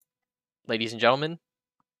Ladies and gentlemen,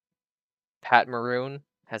 Pat Maroon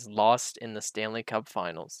has lost in the Stanley Cup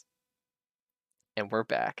Finals, and we're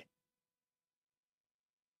back.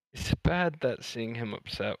 It's bad that seeing him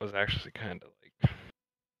upset was actually kind of like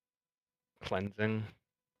cleansing,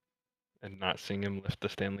 and not seeing him lift the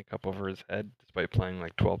Stanley Cup over his head despite playing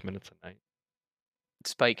like 12 minutes a night.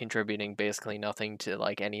 Despite contributing basically nothing to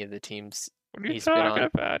like any of the teams What are you he's been talking on.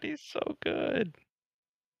 about? He's so good.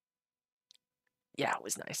 Yeah, it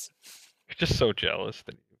was nice. You're just so jealous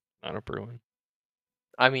that he's not a Bruin.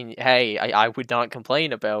 I mean, hey, I would not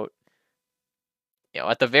complain about,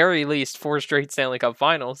 at the very least, 4 straight Stanley Cup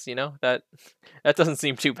Finals. That doesn't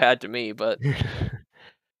seem too bad to me. But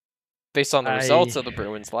based on the results of the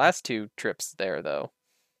Bruins' last 2 trips there, though,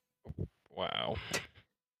 Wow.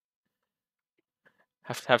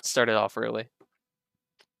 have to start it off early.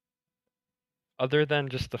 Other than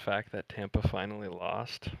just the fact that Tampa finally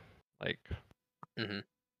lost, like, Mhm.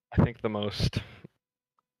 I think the most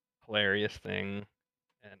hilarious thing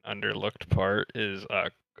and underlooked part is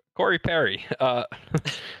Corey Perry.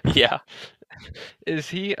 Yeah, Is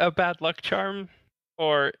he a bad luck charm,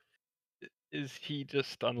 or is he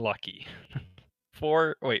just unlucky?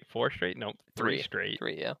 Four straight? No, 3 3, straight.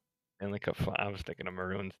 3, yeah. And like I was thinking of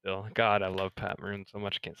Maroon still. God, I love Pat Maroon so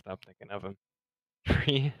much. Can't stop thinking of him.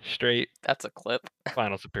 3 straight That's a clip.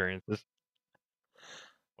 finals appearances.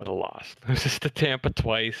 What a loss. Loses to Tampa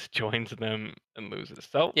twice, joins them, and loses.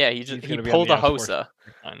 So Yeah, he's he going to be on pulled the a Avs for Hossa.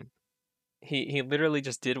 time. He literally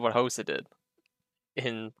just did what Hossa did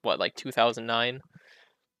in what, like 2009.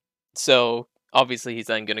 So obviously he's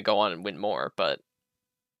then gonna go on and win more. But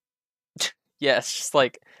yeah, it's just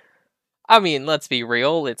like, I mean, let's be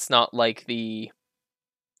real. It's not like the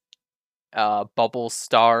Bubble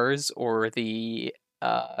Stars or the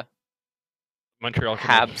Montreal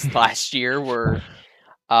Habs Canadiens. last year were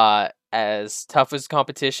as tough as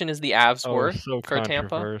competition as the Avs Oh, were so for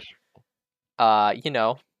Tampa.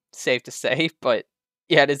 controversial. Safe to say, but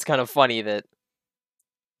yeah, it is kind of funny that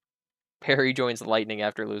Perry joins the Lightning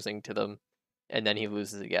after losing to them, and then he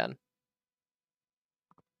loses again.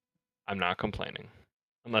 I'm not complaining.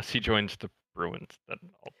 Unless he joins the Bruins.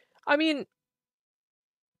 I mean,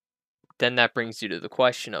 then that brings you to the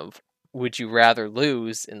question of, would you rather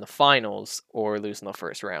lose in the finals or lose in the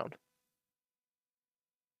first round?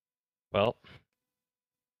 Well,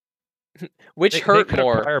 Which they hurt could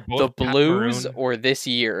more, acquire the both Pat Blues Maroon. or this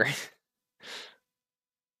year?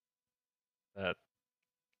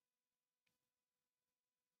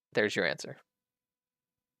 There's your answer.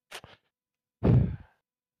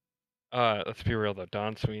 Let's be real though.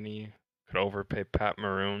 Don Sweeney could overpay Pat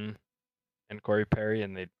Maroon and Corey Perry,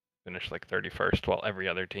 and they'd finish like 31st, while every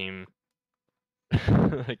other team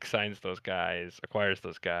like signs those guys, acquires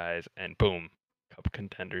those guys, and boom, cup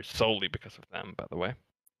contenders solely because of them. By the way,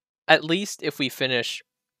 At least if we finish,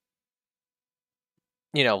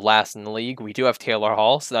 last in the league, we do have Taylor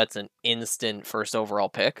Hall, so that's an instant first overall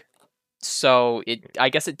pick. So I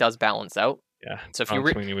guess it does balance out. yeah, So Don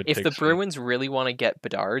Sweeney would if take the some. Bruins really want to get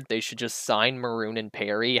Bedard, they should just sign Maroon and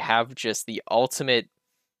Perry, have just the ultimate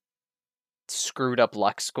screwed up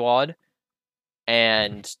luck squad,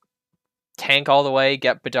 and tank all the way,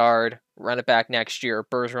 get Bedard, run it back next year.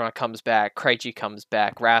 Bergeron comes back, Krejci comes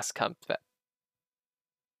back, Rask comes back.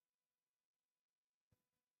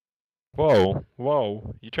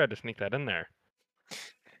 Whoa! You tried to sneak that in there.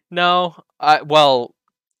 No, well,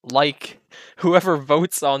 like whoever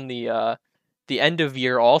votes on the end of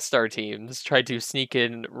year All-Star teams tried to sneak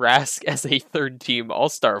in Rask as a third team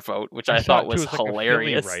All-Star vote, which I saw thought it too. was It's like a Philly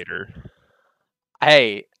hilarious. writer.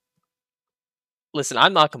 Hey, listen,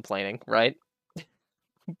 I'm not complaining, right?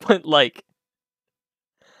 But like,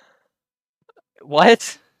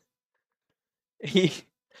 what?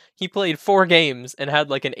 He played 4 games and had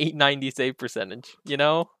like an 890 save percentage,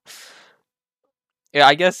 Yeah,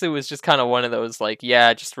 I guess it was just kind of one of those like,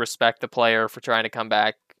 yeah, just respect the player for trying to come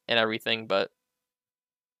back and everything, but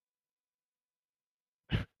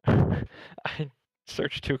I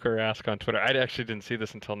searched Tuukka Rask on Twitter. I actually didn't see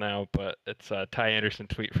this until now, but it's a Ty Anderson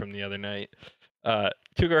tweet from the other night. Tuukka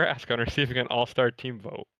Rask on receiving an All-Star team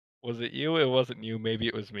vote. Was it you? It wasn't you. Maybe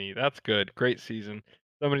it was me. That's good. Great season.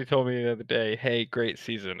 Somebody told me the other day, "Hey, great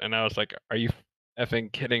season," and I was like, "Are you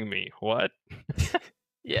effing kidding me? What?"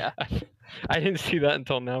 yeah. I didn't see that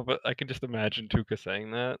until now, but I can just imagine Tuukka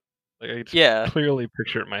saying that. Like I just Yeah. clearly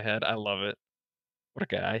picture it in my head. I love it. What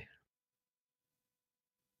a guy.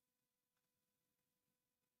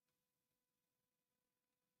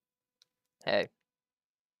 Hey.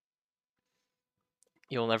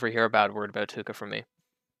 You'll never hear a bad word about Tuca from me.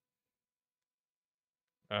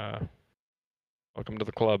 Welcome to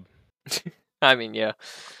the club. I mean, yeah.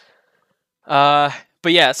 But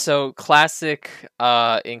yeah, so in classic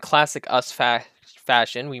us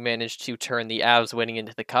fashion, we managed to turn the Avs winning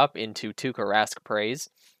into the cup into Tuukka Rask praise.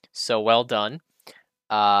 So well done.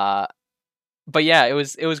 Uh, but yeah, it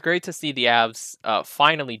was great to see the Avs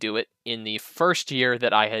finally do it in the first year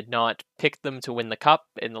that I had not picked them to win the cup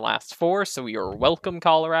in the last 4. So you're welcome,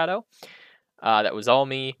 Colorado. That was all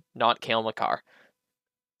me, not Cale Makar,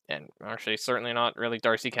 and actually certainly not really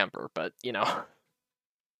Darcy Kemper, but you know.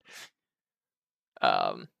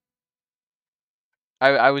 Um,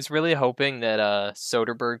 I was really hoping that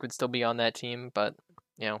Soderberg would still be on that team, but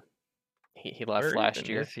you know he left Where last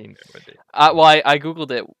even year. is he nowadays? Well, I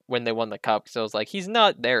googled it when they won the cup, so I was like, he's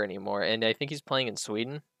not there anymore, and I think he's playing in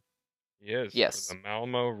Sweden. He is for the Yes,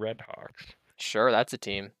 Malmo Redhawks. sure, that's a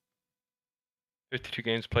team. 52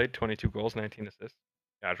 games played, 22 goals, 19 assists.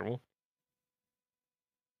 Casual.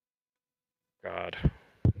 God.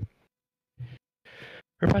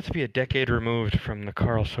 We're about to be a decade removed from the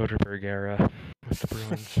Carl Soderberg era with the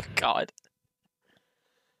Bruins. God.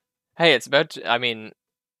 Hey, it's about. I mean,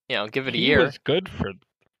 give it a He year. was good for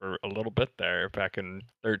a little bit there back in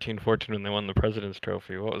 13-14 when they won the President's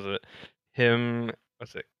Trophy. What was it? Him,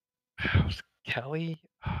 was it Kelly?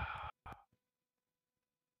 I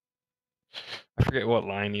forget what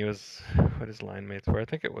his line mates were. I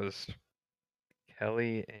think it was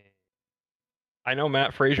Kelly and I know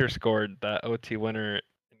Matt Frazier scored that OT winner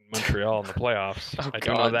in Montreal in the playoffs. Oh I do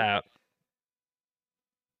know God. that.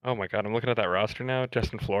 Oh my god, I'm looking at that roster now.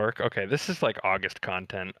 Justin Florek. Okay, this is like August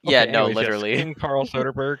content. Yeah, Okay, no, anyways, yes, literally. King Carl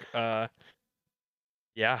Soderberg.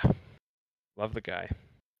 Yeah, love the guy.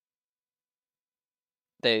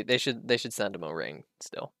 They should send him a ring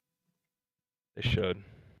still. They should.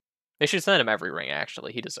 They should send him every ring.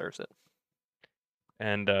 Actually, he deserves it.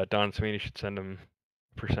 And Don Sweeney should send him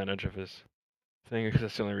a percentage of his thing because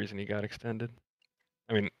that's the only reason he got extended.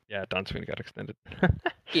 I mean, yeah, Don Sweeney got extended.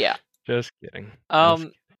 Yeah. Just kidding.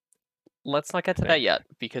 Let's not get to that Thanks. yet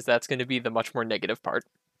because that's going to be the much more negative part.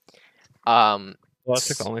 Well, that's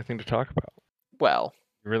like the only thing to talk about. Well,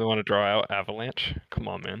 You really want to draw out Avalanche? Come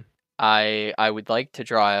on, man. I would like to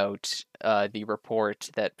draw out the report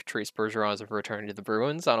that Patrice Bergeron is returning to the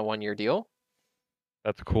Bruins on a 1-year deal.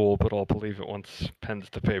 That's cool, but I'll believe it once pen's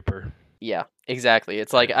to paper. Yeah, exactly.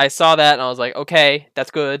 It's like I saw that and I was like, okay,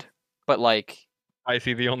 that's good, but like, I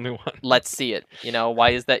see the only one. let's see it.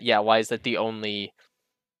 Why is that? Yeah, why is that the only?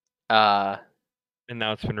 And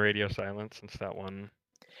now it's been radio silence since that one.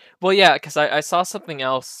 Well, yeah, because I saw something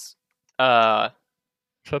else. I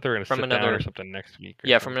thought they were gonna From sit another down or something next week.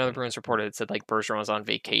 Yeah, from something. another Bruins reporter that said like Bergeron was on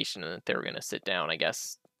vacation and that they were gonna sit down. I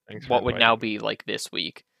guess Thanks what for would now inviting me. be like this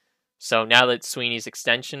week. So now that Sweeney's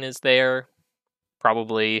extension is there,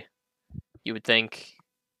 probably you would think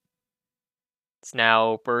it's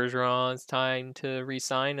now Bergeron's time to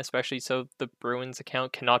resign, especially so the Bruins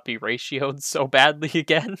account cannot be ratioed so badly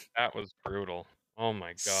again. That was brutal. Oh my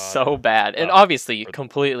god. So bad. And obviously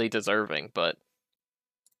completely deserving, but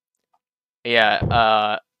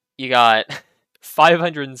yeah, you got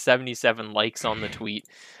 577 likes on the tweet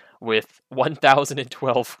with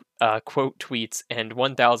 1,012 quote tweets and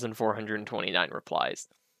 1,429 replies.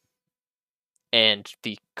 And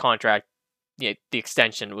the the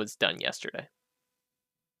extension was done yesterday.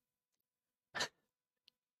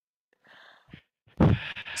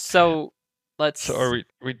 So let's. So are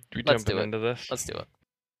we jumping into this? Let's do it.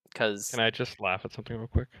 Because Can I just laugh at something real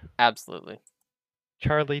quick? absolutely.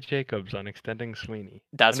 Charlie Jacobs on extending Sweeney.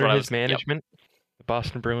 That's Under what I his was. management, the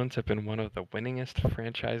Boston Bruins have been one of the winningest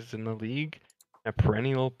franchises in the league, a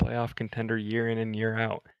perennial playoff contender year in and year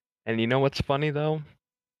out. And you know what's funny though?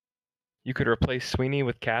 You could replace Sweeney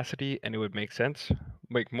with Cassidy and it would make sense.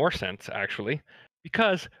 Make more sense, actually.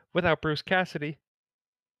 Because without Bruce Cassidy,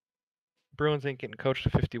 Bruins ain't getting coached to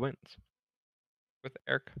 50 wins. With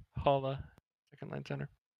Eric Holla, second line center.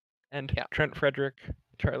 And Trent Frederick,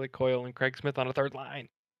 Charlie Coyle, and Craig Smith on a third line.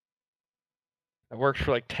 That worked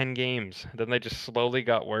for like 10 games. Then they just slowly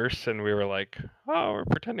got worse, and we were like, oh, we're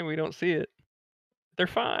pretending we don't see it. They're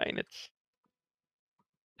fine. It's.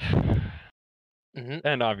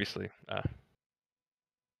 And obviously,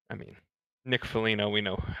 I mean, Nick Foligno, we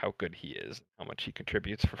know how good he is, how much he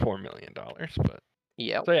contributes for $4 million. But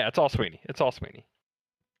yeah. So yeah, it's all Sweeney. It's all Sweeney.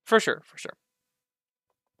 For sure.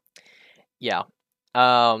 Yeah.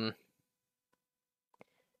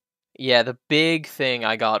 Yeah, the big thing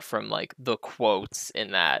I got from like the quotes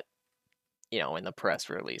in that, in the press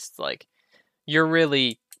release, like you're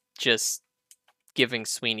really just giving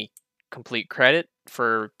Sweeney complete credit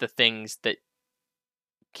for the things that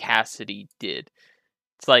Cassidy did.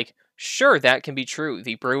 It's like, sure, that can be true.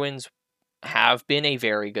 The Bruins have been a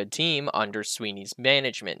very good team under Sweeney's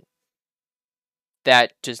management.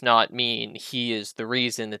 that does not mean he is the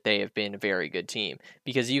reason that they have been a very good team,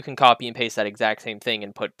 because you can copy and paste that exact same thing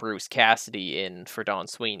and put Bruce Cassidy in for Don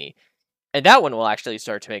Sweeney, and that one will actually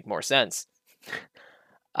start to make more sense.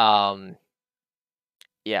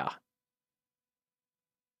 Yeah.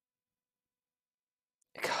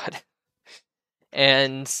 God.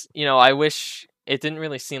 And, I wish it didn't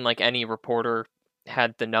really seem like any reporter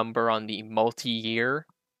had the number on the multi-year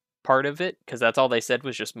part of it, because that's all they said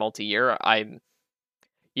was just multi-year. I'm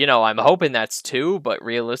hoping that's 2, but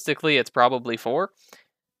realistically, it's probably 4.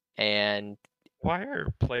 And Why are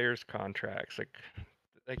players' contracts like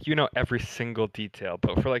every single detail,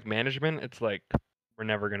 but for like management, it's like we're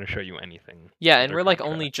never gonna show you anything. yeah, for and their we're like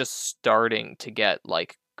only contract. just starting to get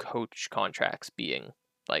like coach contracts being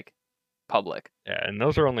like public. Yeah, and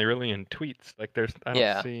those are only really in tweets. Like I don't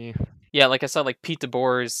Yeah. see. Yeah, like I saw like Pete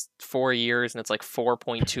DeBoer's 4 years and it's like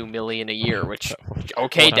 4.2 million a year, which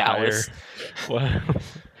okay, Wanna hire- Dallas. Well,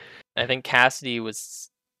 I think Cassidy was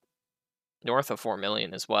north of 4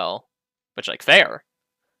 million as well, which like fair.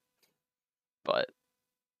 But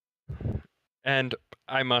and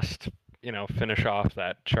I must, finish off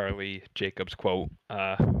that Charlie Jacobs quote.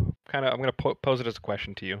 I'm gonna pose it as a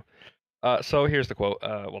question to you. So here's the quote.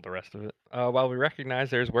 Well, the rest of it. While we recognize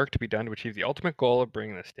there's work to be done to achieve the ultimate goal of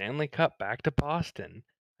bringing the Stanley Cup back to Boston,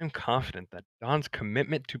 I'm confident that Don's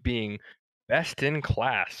commitment to being best in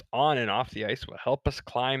class on and off the ice will help us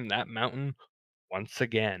climb that mountain once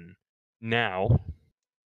again. Now,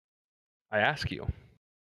 I ask you,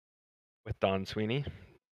 with Don Sweeney,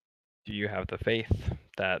 do you have the faith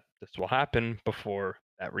that this will happen before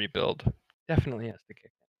that rebuild definitely has to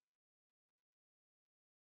kick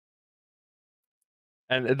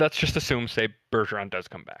in? And let's just assume, say, Bergeron does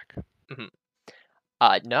come back.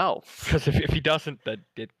 no. Because if he doesn't, then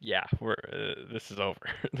this is over.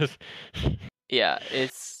 Yeah,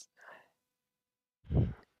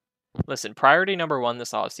 listen, priority number 1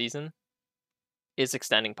 this offseason is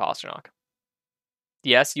extending Pastrnak.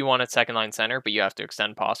 Yes, you want a second line center, but you have to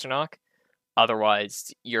extend Pastrnak.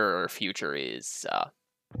 Otherwise, your future is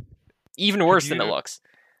even worse than it looks.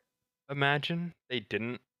 Imagine they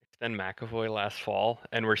didn't extend McAvoy last fall,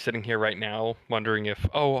 and we're sitting here right now wondering if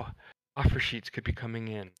offer sheets could be coming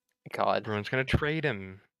in. God, Everyone's gonna trade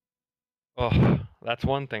him. Oh, that's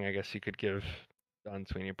one thing I guess you could give Don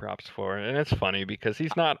Sweeney props for, and it's funny because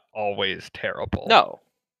he's not always terrible. no.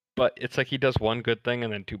 But it's like he does one good thing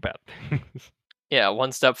and then 2 bad things. Yeah,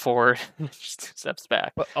 1 step forward, just 2 steps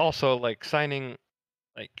back. But also, like, signing,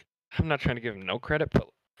 like, I'm not trying to give him no credit, but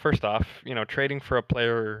first off, trading for a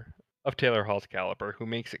player of Taylor Hall's caliber who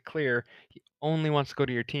makes it clear he only wants to go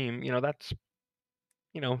to your team, that's,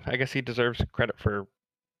 I guess he deserves credit for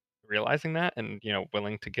realizing that and,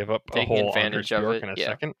 willing to give up a Taking whole advantage Anders of Bjork it, in a yeah.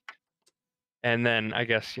 second. And then I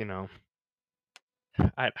guess, to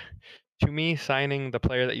me, signing the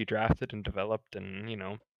player that you drafted and developed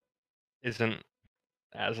and, isn't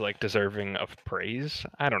as like deserving of praise.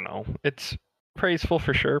 I don't know. It's praiseful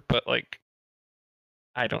for sure, but like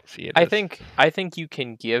I don't see it. I think you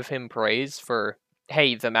can give him praise for,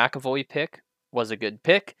 hey, the McAvoy pick was a good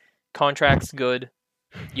pick. Contract's good.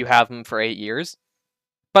 You have him for 8 years.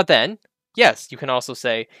 But then, yes, you can also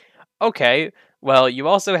say, okay, well, you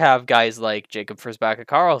also have guys like Jacob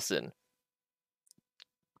Forsbacka-Karlsson,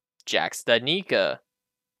 Jack Studnicka.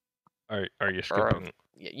 Are you skipping?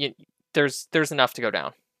 There's enough to go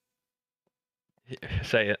down.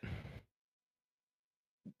 Say it.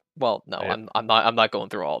 Well, no, I'm not going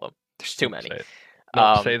through all of them. There's too many. Say it.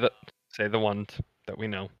 No, say the ones that we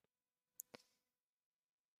know.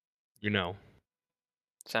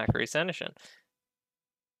 Zachary Senyshyn.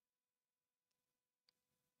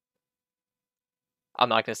 I'm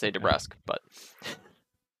not going to say DeBrusk, but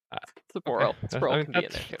Zboril. Zboril can be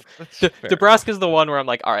in there too. DeBrusk is the one where I'm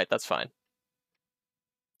like, all right, that's fine.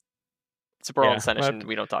 Zboril and Senyshyn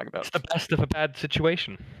we don't talk about. It's the best of a bad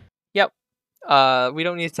situation. Yep. We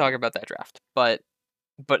don't need to talk about that draft. But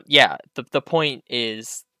yeah, the point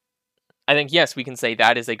is, I think, yes, we can say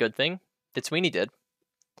that is a good thing that Sweeney did.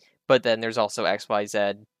 But then there's also X, Y,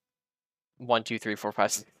 Z, 1, 2, 3, 4,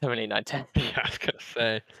 5, 6, 7, 8, 9, 10. Yeah, I was gonna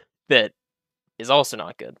say that is also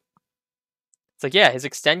not good. It's like, yeah, his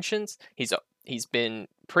extensions, he's been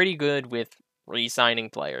pretty good with re-signing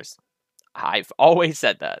players. I've always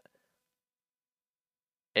said that.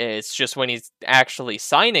 It's just when he's actually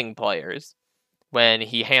signing players, when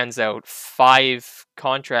he hands out 5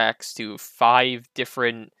 contracts to 5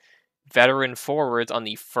 different veteran forwards on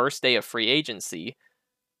the first day of free agency,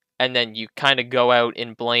 and then you kind of go out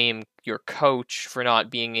and blame your coach for not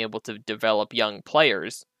being able to develop young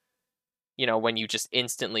players, when you just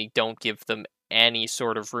instantly don't give them any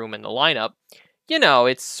sort of room in the lineup,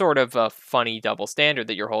 it's sort of a funny double standard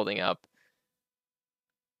that you're holding up.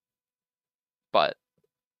 But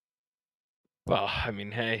Well, I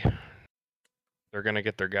mean, hey, they're gonna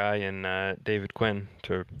get their guy in David Quinn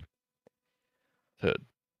to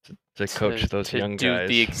coach those young do guys.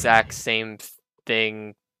 the exact same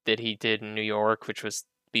thing that he did in New York, which was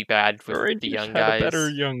be bad with the young had guys. better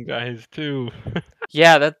young guys too.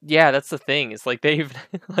 Yeah, that's the thing. It's like they've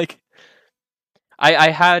like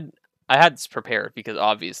I had this prepared because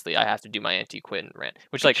obviously I have to do my anti-Quinn rant,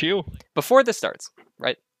 which like before this starts,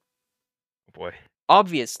 right? Oh boy.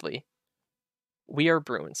 Obviously, we are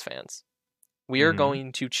Bruins fans. We are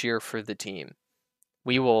going to cheer for the team.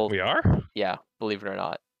 We will. We are? Yeah, believe it or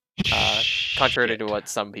not. Contrary to what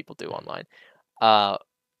some people do online.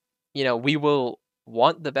 We will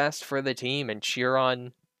want the best for the team and cheer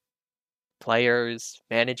on players,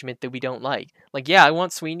 management that we don't like. Like, yeah, I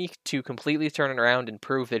want Sweeney to completely turn it around and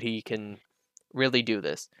prove that he can really do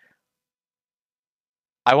this.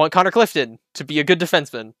 I want Connor Clifton to be a good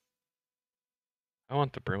defenseman. I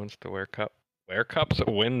want the Bruins to wear cups,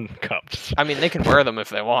 win cups. I mean, they can wear them if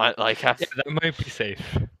they want. Like, yeah, that might be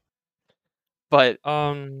safe. But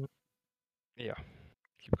yeah,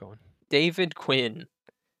 keep going. David Quinn.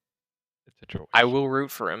 It's a choice. I will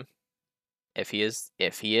root for him. If he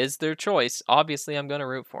is their choice, obviously I'm going to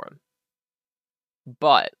root for him.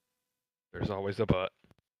 But there's always a but.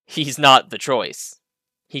 He's not the choice.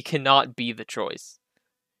 He cannot be the choice.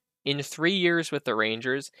 In 3 years with the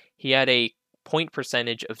Rangers, he had a point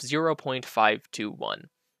percentage of 0.521.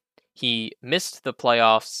 He missed the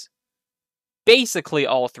playoffs basically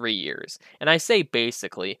all 3 years. And I say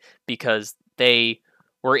basically because they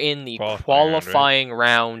were in the qualifying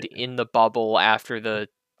round in the bubble after the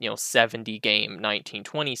 70-game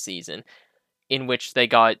 1920 season, in which they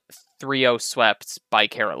got 3-0 swept by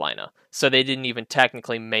Carolina. So they didn't even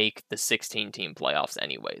technically make the 16-team playoffs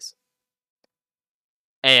anyways.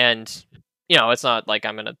 And, it's not like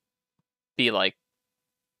I'm going to be like,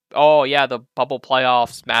 oh, yeah, the bubble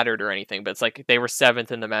playoffs mattered or anything, but it's like they were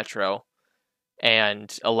 7th in the Metro and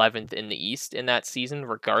 11th in the East in that season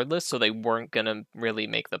regardless, so they weren't going to really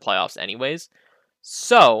make the playoffs anyways.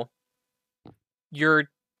 So, you're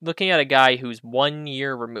looking at a guy who's 1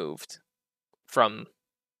 year removed from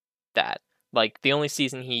that. Like, the only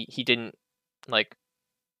season he didn't, like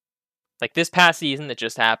this past season that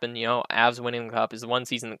just happened, Avs winning the Cup is the one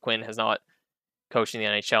season that Quinn has not coached in the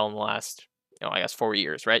NHL in the last, 4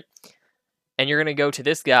 years, right? And you're going to go to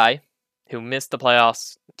this guy who missed the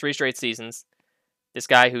playoffs 3 straight seasons, this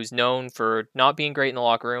guy who's known for not being great in the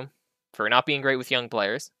locker room, for not being great with young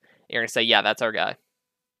players. You're going to say, yeah, that's our guy.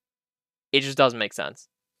 It just doesn't make sense.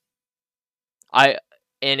 And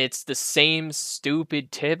it's the same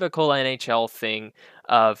stupid, typical NHL thing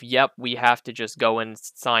of, yep, we have to just go and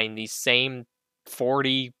sign these same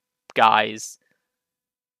 40 guys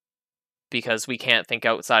because we can't think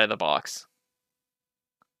outside of the box.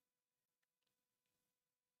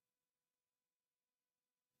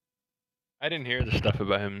 I didn't hear the stuff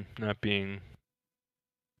about him not being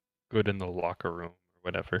good in the locker room or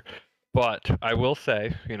whatever. But I will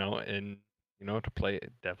say, to play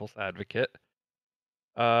devil's advocate,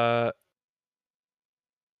 you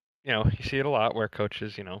see it a lot where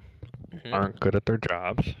coaches, aren't good at their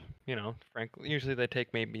jobs. Frankly, usually they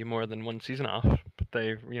take maybe more than one season off, but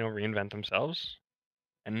they, reinvent themselves.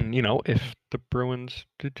 And, if the Bruins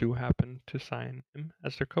do happen to sign him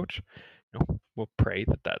as their coach, we'll pray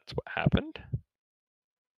that that's what happened.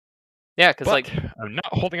 Yeah, because I'm not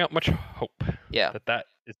holding out much hope. Yeah, that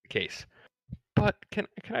is the case. But can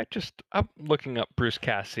I just? I'm looking up Bruce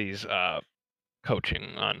Cassidy's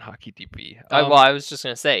coaching on HockeyDB. Well, I was just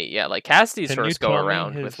gonna say, yeah, like Cassidy's first go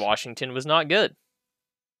around with Washington was not good.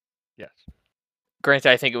 Yes.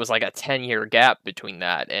 Granted, I think it was like a 10-year gap between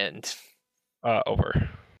that and over.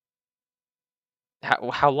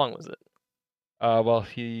 How long was it? Well,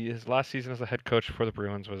 his last season as a head coach for the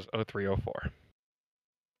Bruins was 03-04.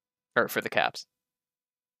 Or for the Caps.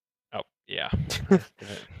 Oh, yeah.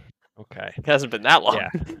 Okay. It hasn't been that long. Yeah.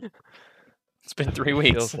 It's been 3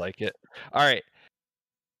 weeks. Feels like it. All right.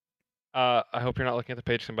 I hope you're not looking at the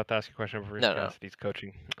page. I'm about to ask you a question about Bruce Cassidy's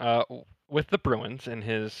coaching. With the Bruins in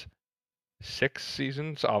his 6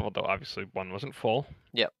 seasons, although obviously one wasn't full.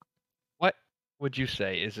 Yep. What would you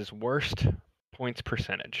say is his worst points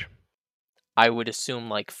percentage? I would assume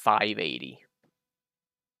like 580.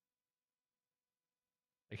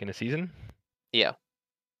 Like in a season? Yeah.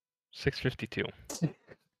 652.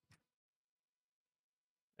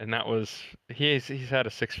 And that was he's had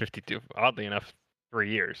a 652, oddly enough, 3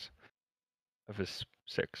 years of his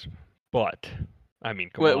 6. But I mean,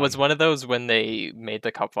 come Was on. one of those when they made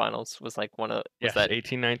the cup finals? Was like one of was Yes, that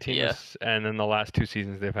 18-19 yeah. was, and then the last 2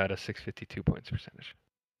 seasons they've had a 652 points percentage.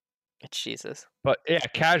 Jesus. But yeah,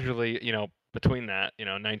 casually, between that,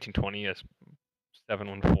 1920 is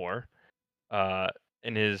 714.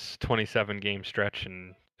 In his 27 game stretch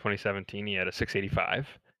in 2017, he had a 685.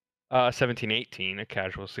 17-18, a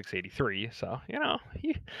casual 683. So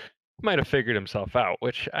he might have figured himself out,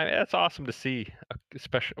 which that's awesome to see.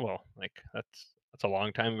 Especially, well, like that's a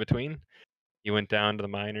long time in between. He went down to the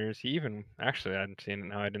minors. He even actually, I'm seeing it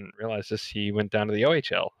now. I didn't realize this. He went down to the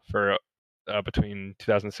OHL for between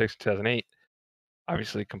 2006 and 2008.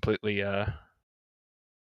 Obviously, completely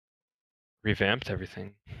revamped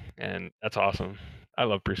everything, and that's awesome. I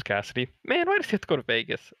love Bruce Cassidy. Man, why does he have to go to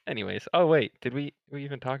Vegas? Anyways, oh wait, did we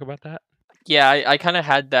even talk about that? Yeah, I kind of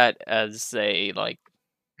had that as a like,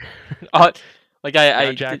 like Now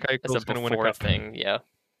I Jack did as a Eichel's gonna win a before cup. thing. Yeah.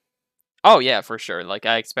 Oh yeah, for sure. Like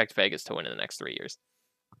I expect Vegas to win in the next 3 years.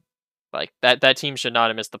 Like that team should not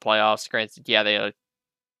have missed the playoffs. Granted, yeah, they had a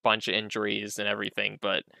bunch of injuries and everything,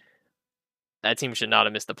 but that team should not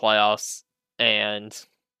have missed the playoffs. And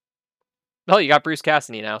you got Bruce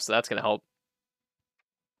Cassidy now, so that's gonna help.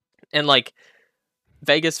 And like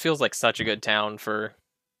Vegas feels like such a good town for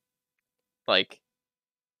like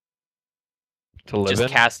To live just in?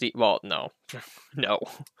 Cassidy. Well, no, no.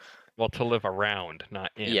 Well, to live around,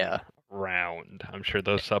 not in. Yeah. Around. I'm sure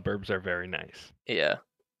those suburbs are very nice. Yeah.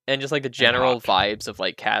 And just like the And general hot. vibes of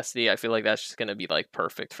like Cassidy, I feel like that's just gonna be like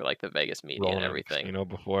perfect for like the Vegas media Rolling and in a everything. casino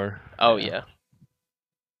before. Oh yeah.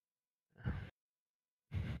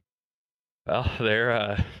 Well,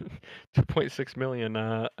 they're 2.6 million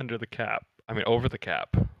under the cap. I mean, over the cap.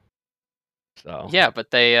 So Yeah, but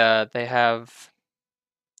they have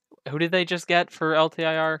who did they just get for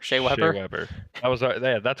LTIR? Shea Weber? That was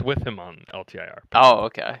that's with him on LTIR. Oh,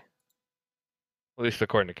 okay. At least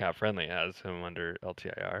according to Cap Friendly, has him under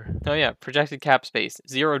LTIR. Oh yeah, projected cap space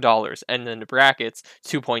 $0, and then the brackets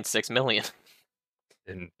 2.6 million.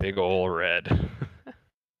 In big ol' red.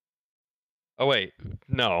 Oh wait,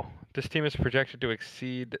 no. This team is projected to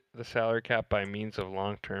exceed the salary cap by means of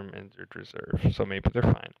long-term injured reserve, so maybe they're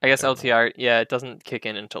fine. I guess LTIR, yeah, it doesn't kick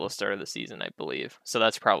in until the start of the season, I believe. So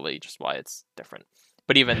that's probably just why it's different.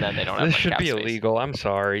 But even then, they don't have This much should cap be space. illegal. I'm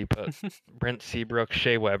sorry, but Brent Seabrook,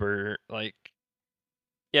 Shea Weber, like,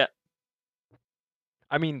 yeah.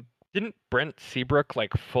 I mean, didn't Brent Seabrook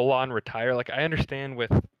like full on retire? Like, I understand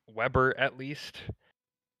with Weber at least,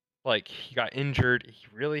 like he got injured. He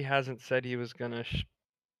really hasn't said he was gonna.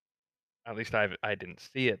 At least I didn't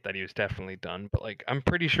see it that he was definitely done. But like, I'm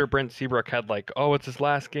pretty sure Brent Seabrook had like, oh, it's his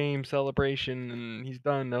last game celebration and he's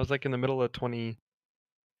done. That was like in the middle of that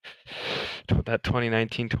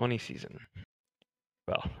 2019-20 season.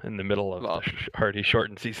 Well, in the middle of the already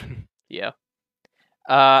shortened season. Yeah.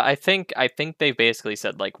 I think they basically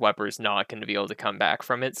said like Weber's not going to be able to come back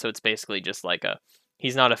from it, so it's basically just like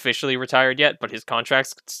he's not officially retired yet, but his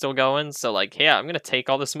contract's still going. So like, yeah, I'm going to take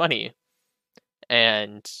all this money,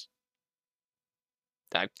 and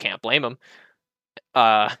I can't blame him.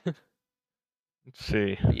 Let's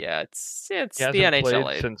see. Yeah, it's the NHL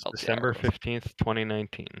played since December 15th,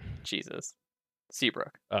 2019. Jesus,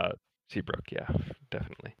 Seabrook. Seabrook, yeah,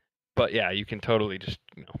 definitely. But yeah, you can totally just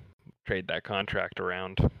trade that contract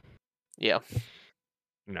around. Yeah.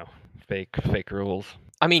 Fake rules.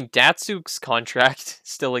 I mean, Datsuk's contract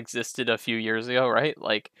still existed a few years ago, right?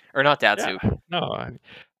 Like, or not Datsuk. Yeah, no,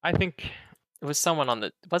 I think it was someone on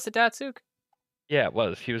the. Was it Datsuk? Yeah, it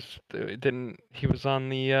was. He was on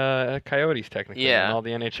the Coyotes technically. Yeah. In all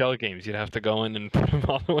the NHL games, you'd have to go in and put him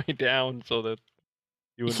all the way down so that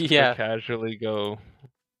you wouldn't just casually go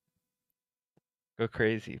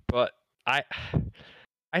crazy. But I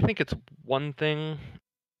think it's one thing.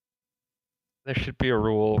 There should be a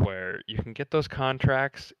rule where you can get those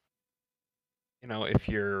contracts, if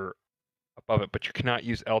you're above it, but you cannot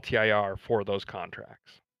use LTIR for those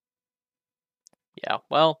contracts. Yeah,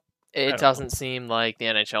 well, it doesn't seem like the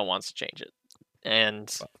NHL wants to change it.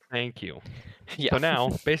 And well, thank you. Yeah. So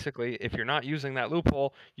now, basically, if you're not using that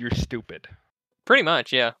loophole, you're stupid. Pretty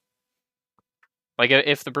much, yeah. Like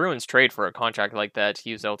if the Bruins trade for a contract like that to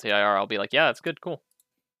use LTIR, I'll be like, yeah, that's good, cool.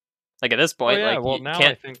 Like at this point, you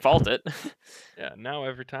can't fault it. Yeah, now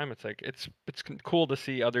every time it's like it's cool to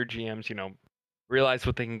see other GMs, realize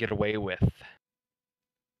what they can get away with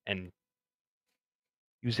and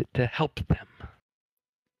use it to help them.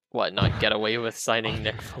 What, not get away with signing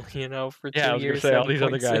Nick Foligno for 2 years? Yeah, I was gonna say all these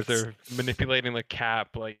other guys are manipulating the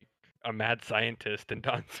cap like a mad scientist, and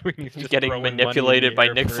Don Sweeney's just getting manipulated by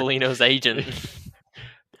Nick Foligno's agent.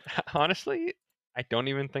 Honestly, I don't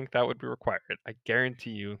even think that would be required. I guarantee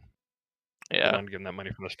you Wouldn't Yeah. want to give him that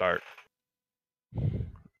money from the start.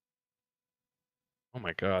 Oh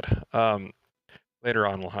my god. Later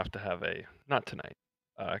on we'll have to have a, not tonight,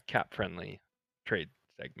 cap friendly trade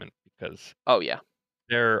segment, because Oh yeah.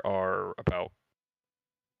 there are about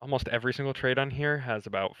almost every single trade on here has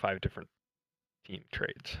about 5 different team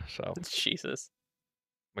trades. So, oh Jesus.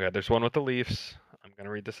 my god, there's one with the Leafs. I'm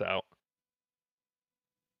gonna read this out.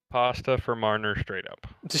 Pasta for Marner straight up.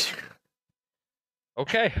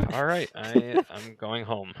 Okay, all right. I'm going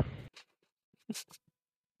home.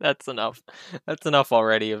 That's enough. That's enough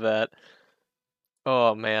already of that.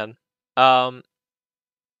 Oh man. Um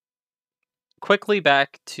quickly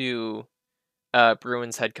back to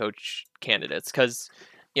Bruins head coach candidates, cuz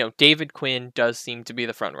David Quinn does seem to be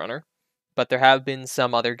the front runner, but there have been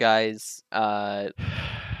some other guys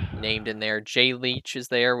named in there. Jay Leach is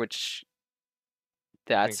there, which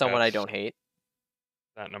I that's think someone I that's don't hate.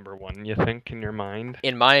 that number one, you think, in your mind?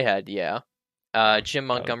 In my head, yeah. Yeah, Jim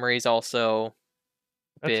that- Montgomery's also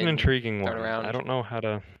that's an been intriguing thrown one. I around. don't know how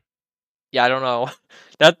to. Yeah, I don't know.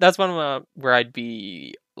 That's one where I'd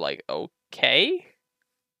be like, okay.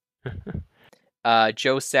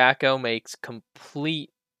 Joe Sacco makes completely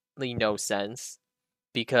no sense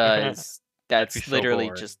because That'd be that's so literally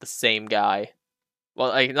boring. just the same guy. Well,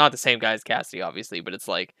 like not the same guy as Cassidy, obviously, but it's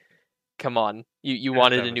like, come on, you Just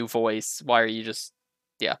wanted have a a new voice. Why are you just,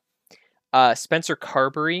 yeah? Spencer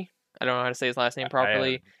Carberry. I don't know how to say his last name I haven't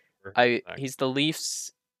properly. heard that. He's the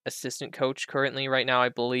Leafs assistant coach currently right now, I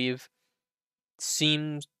believe.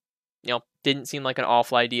 Seems didn't seem like an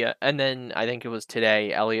awful idea. And then I think it was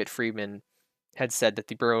today, Elliot Friedman had said that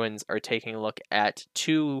the Bruins are taking a look at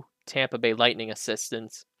 2 Tampa Bay Lightning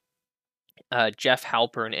assistants, Jeff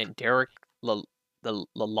Halpern and Derek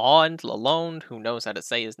Lalonde, who knows how to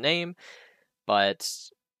say his name, but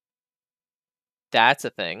that's a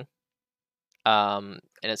thing. And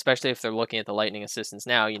especially if they're looking at the Lightning assistants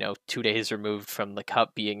now, 2 days removed from the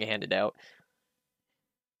cup being handed out,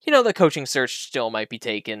 the coaching search still might be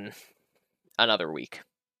taking another week.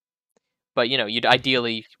 But you'd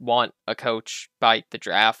ideally want a coach by the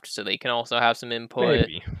draft so they can also have some input.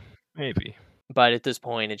 Maybe. But at this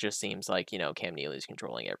point, it just seems like Cam Neely's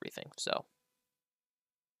controlling everything. So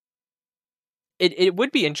it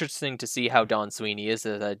would be interesting to see how Don Sweeney is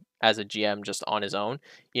as a GM just on his own,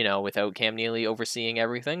 without Cam Neely overseeing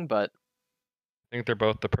everything. But I think they're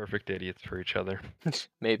both the perfect idiots for each other.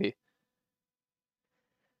 maybe.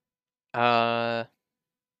 Okay.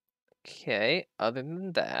 Other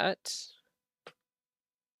than that,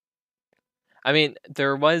 I mean,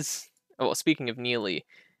 there was. Well, speaking of Neely,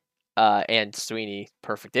 and Sweeney,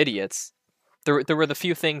 perfect idiots. There were the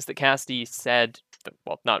few things that Cassidy said.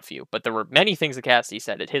 Well, not few, but there were many things that Cassidy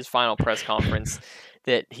said at his final press conference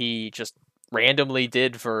that he just randomly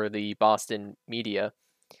did for the Boston media.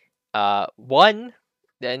 One,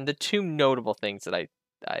 and the 2 notable things that I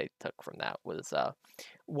took from that was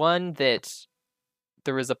one, that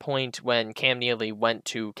there was a point when Cam Neely went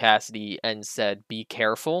to Cassidy and said, "Be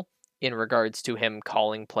careful," in regards to him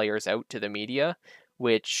calling players out to the media,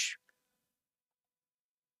 which,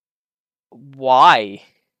 why?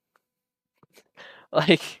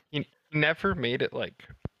 Like, He never made it like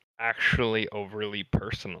actually overly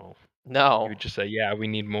personal. He no. would just say, "Yeah, we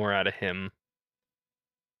need more out of him.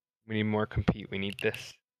 We need more compete. We need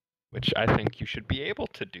this," which I think you should be able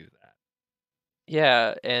to do that.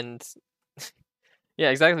 Yeah, and yeah,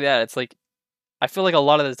 exactly that. It's like, I feel like a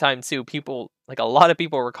lot of the time too, a lot of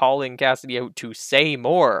people were calling Cassidy out to say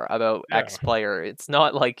more about Yeah. X player. It's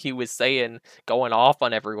not like he was going off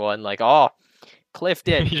on everyone like, "Oh,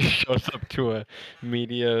 Clifton." He just shows up to a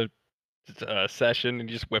media session and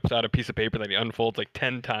he just whips out a piece of paper that he unfolds like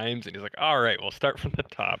 10 times and he's like, "All right, we'll start from the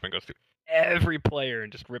top," and goes through every player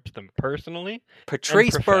and just rips them personally and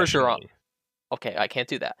Patrice Bergeron. professionally. Okay, I can't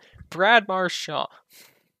do that. Brad Marchand.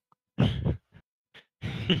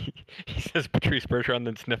 He says Patrice Bergeron,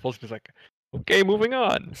 then sniffles and he's like, "Okay, moving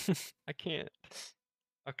on." I can't.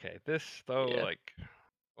 Okay, this though, Yeah. like,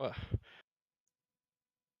 well,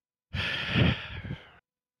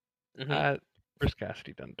 Mhm. Chris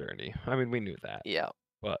Cassidy done dirty. I mean, we knew that, Yeah.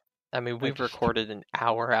 but I mean, I we've just recorded an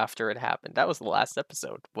hour after it happened. That was the last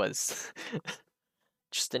episode, was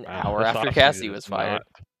just an hour this after offseason Cassidy is was fired.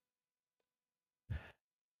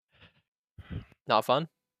 Not fun?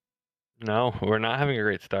 No, we're not having a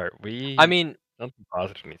great start. I mean, Something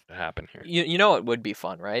positive needs to happen here. you know what would be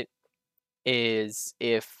fun, right? Is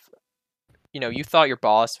if you thought your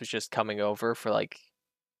boss was just coming over for like,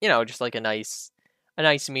 just like a nice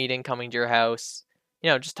meeting, coming to your house,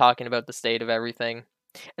 just talking about the state of everything,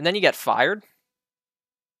 and then you get fired.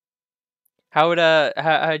 How would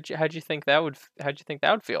how'd you think that would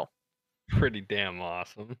feel? pretty damn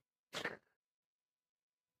awesome.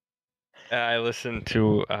 I listened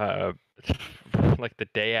to like the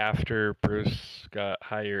day after Bruce got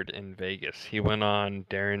hired in Vegas. He went on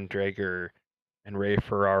Darren Drager and Ray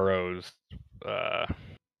Ferraro's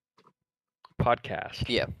podcast.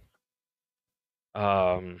 Yeah.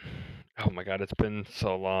 Oh my God, it's been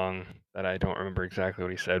so long that I don't remember exactly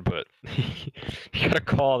what he said, but he got a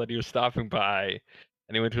call that he was stopping by,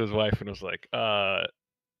 and he went to his wife and was like,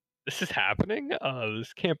 this is happening?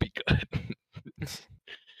 This can't be good.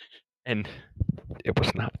 And it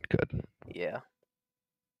was not good. Yeah.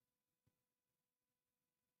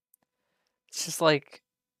 It's just like,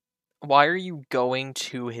 why are you going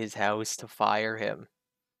to his house to fire him?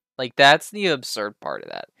 Like, that's the absurd part of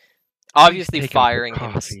that. Obviously, take him for firing him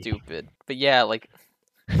is coffee. stupid. But yeah, like,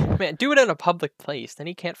 man, do it in a public place. Then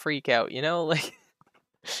he can't freak out, you know? Like,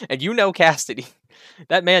 and you know Cassidy.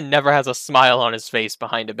 That man never has a smile on his face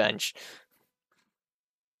behind a bench.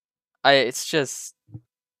 It's just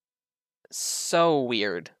so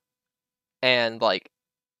weird. And, like,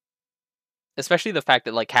 especially the fact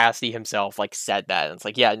that, like, Cassidy himself, like, said that. And it's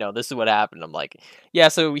like, yeah, no, this is what happened. I'm like, yeah,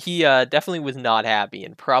 so he definitely was not happy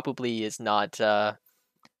and probably is not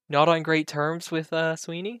on great terms with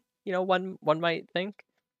Sweeney. You know, one might think.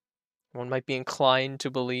 One might be inclined to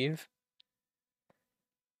believe.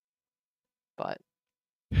 But,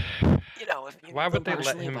 you know, if you Why know would them they let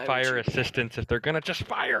personally, him why would fire you? assistants if they're gonna just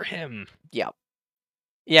fire him? Yeah.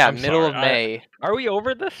 Yeah, I'm middle sorry, of May. Are we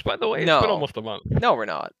over this, by the way? It's been No. almost a month. No, we're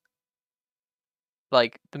not.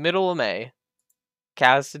 Like, the middle of May,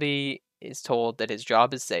 Cassidy is told that his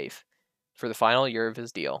job is safe for the final year of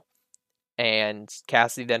his deal. And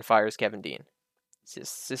Cassidy then fires Kevin Dean, his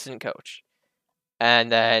assistant coach.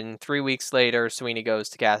 And then 3 weeks later, Sweeney goes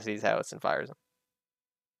to Cassidy's house and fires him.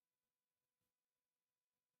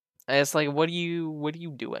 And it's like, what are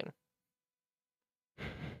you doing?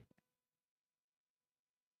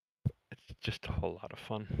 It's just a whole lot of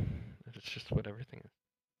fun. It's just what everything is.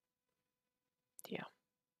 Yeah.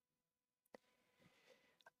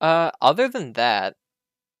 Other than that,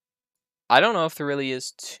 I don't know if there really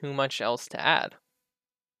is too much else to add.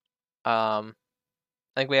 I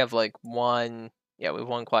think we have like one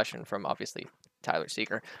question from obviously Tyler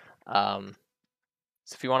Seeker.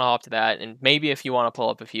 So if you want to hop to that, and maybe if you want to pull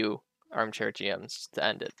up a few armchair GMs to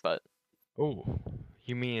end it, but Oh,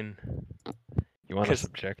 you mean you want to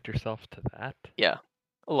subject yourself to that? Yeah,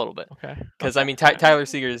 a little bit. Okay. Because I mean, Tyler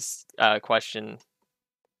Seeger's question.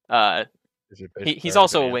 He's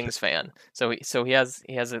also a Wings fan, so he has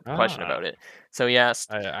a question about it. So he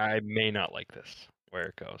asked. I may not like this. Where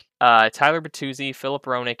it goes. Tyler Bertuzzi, Philip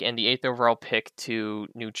Roenick, and the 8th overall pick to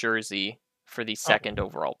New Jersey for the 2nd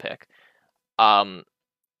overall pick.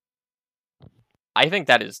 I think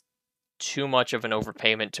that is too much of an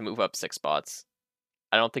overpayment to move up 6 spots.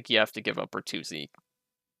 I don't think you have to give up Bertuzzi.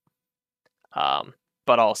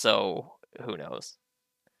 But also, who knows?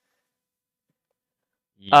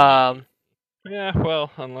 Yeah,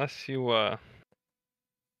 well, unless you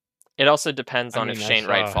It also depends on if Shane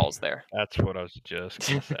Wright falls there. That's what I was just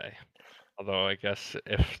gonna say. Although I guess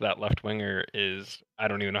if that left winger is, I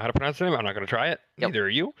don't even know how to pronounce his name. I'm not gonna try it. Yep. Neither are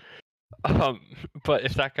you. But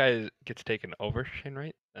if that guy gets taken over Shane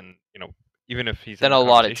Wright, then even if he's then a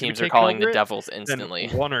lot of teams are calling the Devils instantly.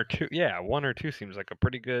 1 or 2 seems like a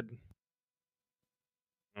pretty good.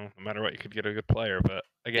 No matter what, you could get a good player, but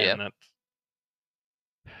again, that's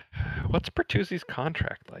what's Bertuzzi's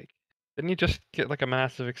contract like? Didn't he just get like a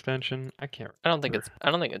massive extension? I can't remember.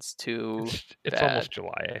 I don't think it's too. It's bad. almost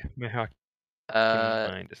July.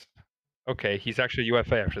 Okay, he's actually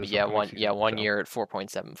UFA after this. Yeah, 1 year at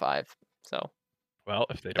 4.75. So. Well,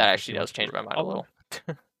 if they don't, that actually does change my mind a little.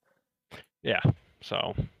 Yeah.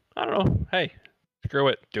 So I don't know. Hey, screw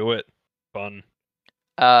it. Do it. Fun.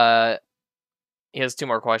 He has 2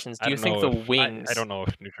 more questions. Do you think the Wings? I don't know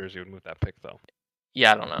if New Jersey would move that pick though.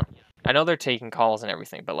 Yeah, I don't know. I know they're taking calls and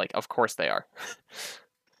everything, but like, of course they are.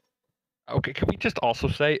 Okay, can we just also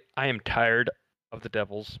say I am tired of the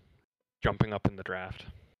Devils jumping up in the draft?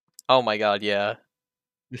 Oh my God, yeah.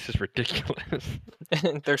 This is ridiculous.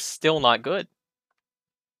 They're still not good.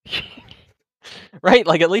 Right?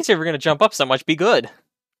 Like, at least if you're gonna jump up so much, be good.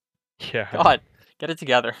 Yeah. God, get it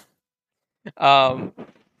together.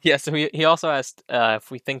 Yeah. So he also asked if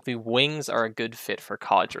we think the Wings are a good fit for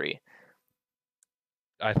Kadri.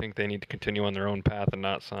 I think they need to continue on their own path and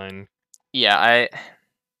not sign. Yeah, I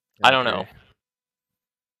don't know.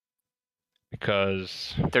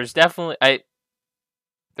 Because there's definitely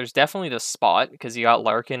the spot because you got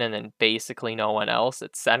Larkin and then basically no one else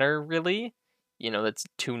at center really. That's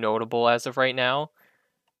too notable as of right now.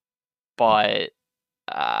 But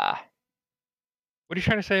What are you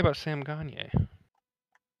trying to say about Sam Gagne?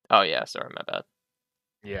 Oh yeah, sorry, my bad.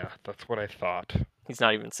 Yeah, that's what I thought. He's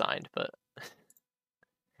not even signed, but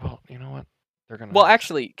Well, you know what? They're gonna well,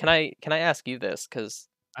 actually, can I ask you this? Because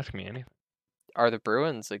ask me anything. are the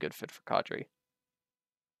Bruins a good fit for Kadri?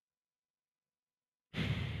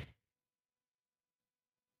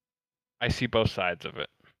 I see both sides of it.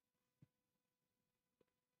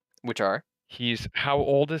 Which are How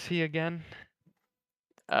old is he again?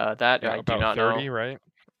 that I do About not 30, know. right?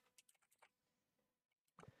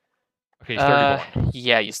 Okay, he's 31.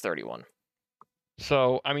 Yeah, he's 31.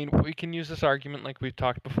 So, I mean, we can use this argument like we've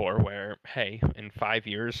talked before, where, hey, in 5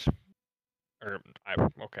 years, or,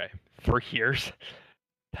 3 years,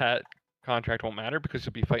 that contract won't matter because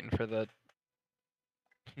you'll be fighting for the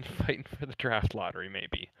draft lottery,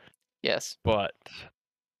 maybe. Yes. But,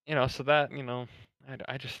 so that,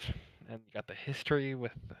 I just, and you got the history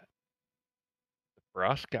with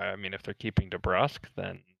DeBrusk. I mean, if they're keeping DeBrusk,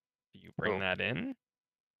 then do you bring that in?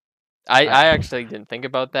 I actually didn't think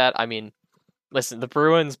about that. I mean, listen, the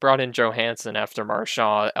Bruins brought in Johansson after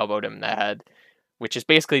Marchand elbowed him in the head, which is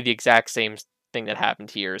basically the exact same thing that happened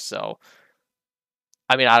here. So,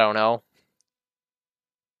 I mean, I don't know.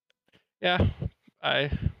 Yeah, I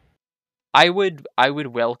would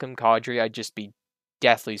welcome Kadri. I'd just be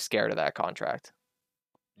deathly scared of that contract.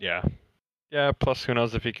 Yeah. Plus, who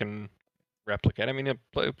knows if he can replicate? I mean,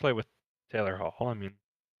 he'll play with Taylor Hall. I mean,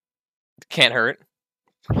 Can't hurt.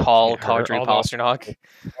 Hall, can't hurt, Kadri, although Pastrnak.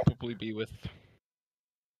 probably be with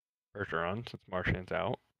Bergeron since Marchand's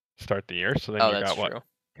out. Start the year, so then Oh, you that's got true.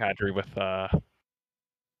 Kadri with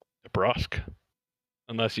DeBrusk,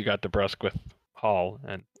 unless you got DeBrusk with Hall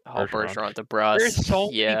and Hall, Bergeron. DeBrusk. There's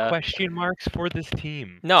so yeah. many question marks for this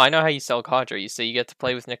team. No, I know how you sell Kadri. You say you get to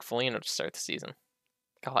play with Nick Foligno to start the season.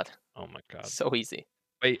 God. Oh my God. So easy.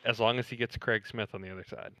 Wait, as long as he gets Craig Smith on the other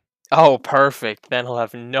side. Oh, perfect. Then he'll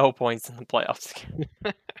have no points in the playoffs again.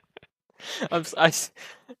 I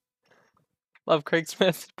love Craig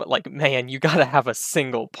Smith, but like, man, you gotta have a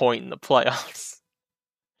single point in the playoffs.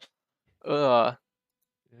 Ugh.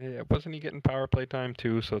 Yeah, wasn't he getting power play time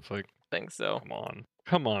too? So it's like, I think so.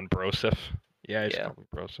 Come on, Broseph. Yeah, he's Yeah. called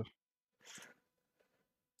Broseph.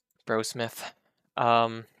 Brosmith.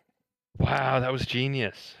 Wow, that was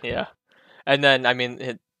genius. Yeah, and then I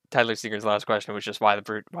mean, Tyler Seager's last question was just why do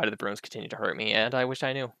the Bruins continue to hurt me? And I wish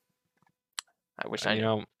I knew. I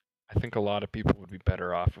knew. I think a lot of people would be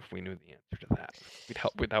better off if we knew the answer to that.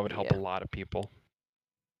 That would help a lot of people.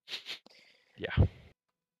 Yeah.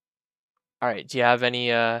 All right. Do you have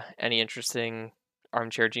any interesting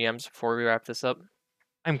armchair GMs before we wrap this up?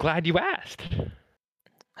 I'm glad you asked.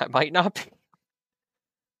 I might not be.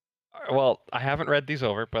 Well, I haven't read these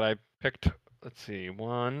over, but I picked, let's see,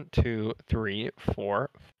 1, 2, 3, 4,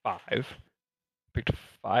 5. Picked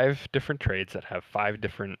 5 different trades that have 5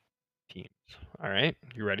 different teams. All right,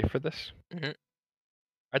 you ready for this? Mm-hmm. All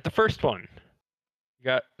right, the first one. You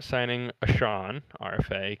got signing a Sean,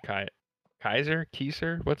 RFA, Kaiser?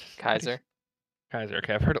 What's Kaiser? Kaiser.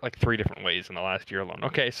 Okay, I've heard it like 3 different ways in the last year alone.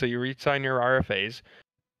 Okay, so you re-sign your RFAs,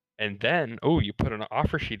 and then, you put an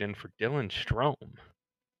offer sheet in for Dylan Strome.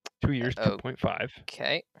 2 years, 2.5.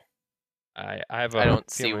 Okay. I have I don't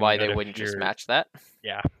see why they wouldn't just match that.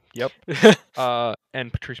 Yeah. Yep.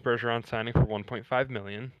 And Patrice Bergeron signing for $1.5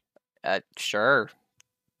 million. Sure.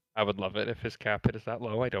 I would love it if his cap hit is that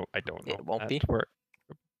low. I don't know. It won't be.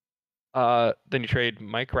 Then you trade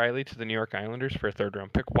Mike Riley to the New York Islanders for a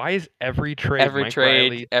 3rd-round pick. Why is every trade Mike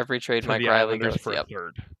Riley goes for a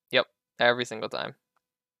 3rd? Yep. Every single time.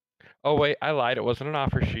 Oh wait, I lied. It wasn't an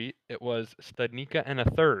offer sheet. It was Studnicka and a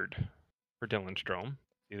 3rd for Dylan Strome.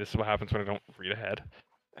 See, this is what happens when I don't read ahead.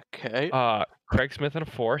 Okay. Craig Smith and a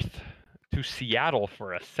 4th to Seattle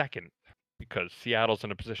for a 2nd because Seattle's in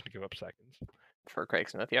a position to give up seconds. For Craig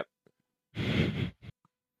Smith, yep.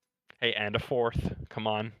 Hey, and a 4th. Come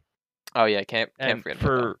on. Oh yeah, can't forget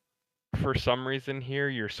about that. For some reason here,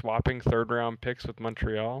 you're swapping 3rd-round picks with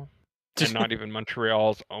Montreal, and not even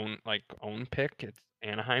Montreal's own pick. It's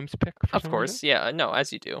Anaheim's pick. Of course, reason. Yeah, no,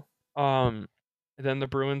 as you do. Then the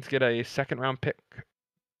Bruins get a 2nd-round pick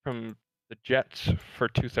from the Jets for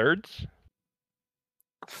 2/3.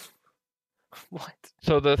 What?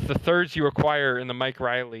 So the 3rds you acquire in the Mike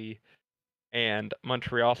Riley and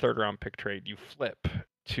Montreal 3rd-round pick trade, you flip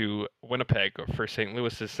to Winnipeg for St.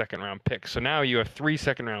 Louis's 2nd-round pick. So now you have 3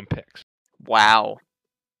 2nd-round picks. Wow.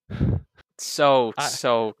 So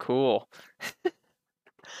cool.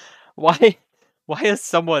 Why is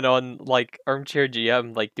someone on like Armchair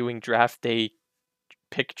GM like doing draft day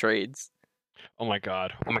pick trades? Oh my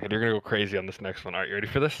god, you're gonna go crazy on this next one. Are you ready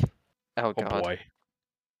for this? Oh god. Oh boy.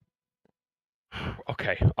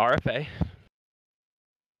 Okay, RFA.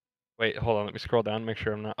 Wait, hold on. Let me scroll down. Make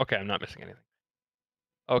sure I'm not. Okay, I'm not missing anything.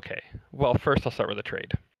 Okay. Well, first I'll start with a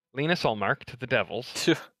trade. Linus Ullmark to the Devils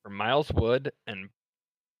for Miles Wood and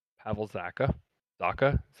Pavel Zacha.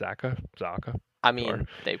 Zaka. I Sure. mean,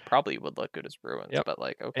 they probably would look good as Bruins, Yep. but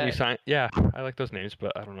like, And you okay. sign, yeah, I like those names,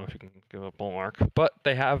 but I don't know if you can give up Ullmark. But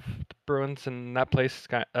they have the Bruins in that place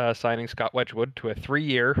signing Scott Wedgwood to a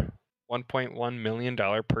 3-year, $1.1 million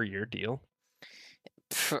per year deal.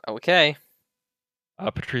 Okay.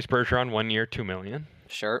 Patrice Bergeron, 1 year, $2 million.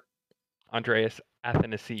 Sure. Andreas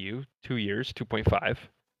Athanasiou, 2 years, 2.5.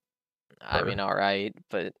 I mean, all right,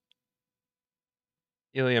 but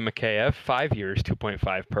Ilya Mikheyev, 5 years,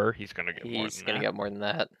 2.5 per. He's going to get more he's than gonna that. get more than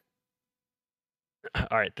that.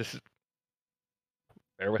 All right, this is.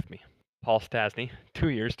 Bear with me. Paul Stastny, 2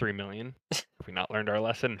 years, $3 million. Have we not learned our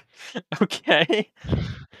lesson? Okay.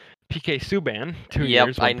 PK Subban, 2 Yep,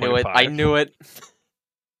 years, I knew it. 1.5. I knew it.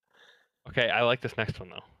 Okay, I like this next one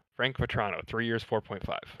though. Frank Vetrano, 3 years,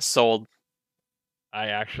 4.5. Sold. I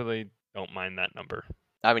actually don't mind that number.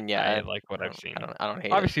 I mean, yeah, I like what I've seen. I don't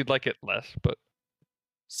hate it. Obviously, you'd like it less, but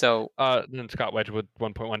So, then Scott Wedgwood,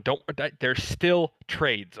 1.1. There's still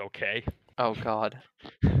trades, okay? oh god.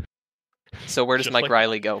 So where does Just Mike like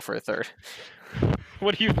Riley go for a third?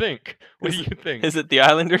 What do you think? What do you think? Is it the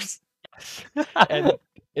Islanders? Yes. And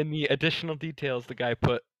in the additional details, the guy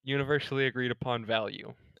put universally agreed upon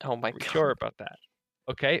value. Oh my Are we god. sure about that?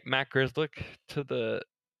 Okay, Matt Grzelcyk oh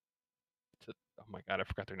my god, I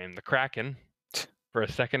forgot their name. The Kraken for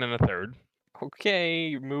a second and a third. Okay,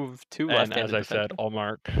 you move two And left-handed as I said,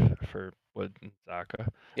 defensemen. Ullmark for Wood and Zaka.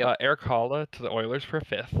 Yep. Eric Holla to the Oilers for a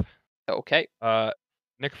fifth. Okay.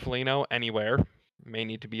 Nick Foligno anywhere. May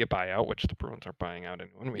need to be a buyout, which the Bruins aren't buying out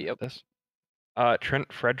anyone. We know Yep. this.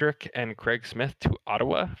 Trent Frederick and Craig Smith to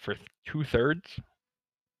Ottawa for 2/3.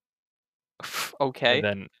 Okay. And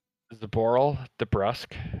then Zaboral,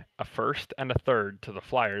 DeBrusk, a first and a third to the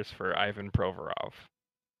Flyers for Ivan Provorov.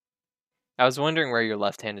 I was wondering where your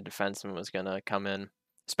left-handed defenseman was gonna come in,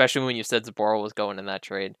 especially when you said Zaboral was going in that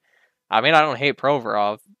trade. I mean, I don't hate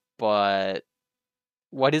Provorov, but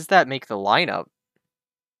what does that make the lineup?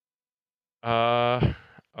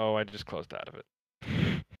 Oh, I just closed out of it.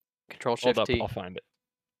 Control Hold Shift up, T. I'll find it.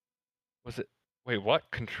 Was it? Wait, what?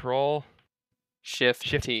 Control Shift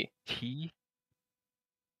Shift T. T?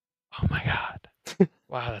 Oh my god.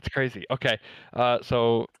 Wow, that's crazy. Okay.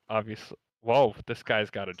 So obviously, whoa, this guy's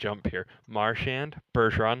got a jump here. Marchand,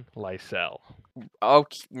 Bergeron, Lysell. Oh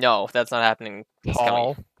no, that's not happening. It's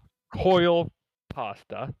Hall, coming. Coyle,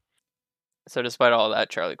 Pasta. So despite all that,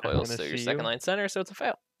 Charlie Coyle's still your Athanasiou. second line center, so it's a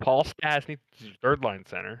fail. Paul Stastny, your third line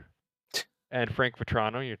center. And Frank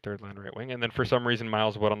Vetrano, your third line right wing. And then for some reason,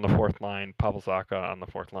 Miles Wood on the fourth line, Pavel Zacha on the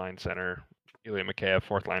fourth line center, Ilya Mikheyev,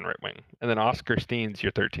 fourth line right wing. And then Oscar Steen's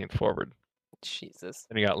your 13th forward. Jesus.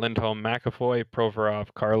 Then you got Lindholm, McAvoy,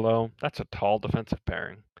 Provorov, Carlo. That's a tall defensive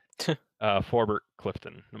pairing. Forbert,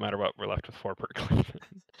 Clifton. No matter what, we're left with Forbert, Clifton.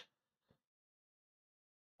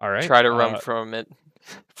 All right. Try to run from it.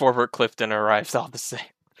 Forbert, Clifton arrives all the same.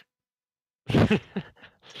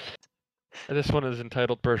 This one is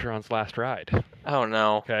entitled Bergeron's Last Ride. Oh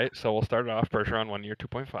no. Okay, so we'll start it off. Bergeron 1 year,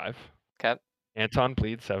 2.5. Okay. Anton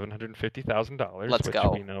Bleed, $750,000. Let's which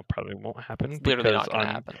go. we know probably won't happen. It's literally not going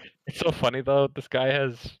to happen. It's so funny though. This guy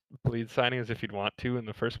has Bleed signing as if he'd want to in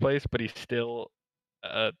the first place, but he's still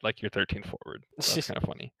like your 13th forward. So that's kind of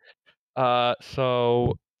funny.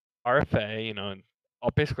 So RFA,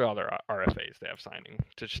 basically all their RFAs they have signing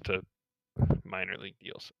just to minor league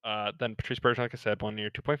deals. Then Patrice Bergeron, like I said, 1 year,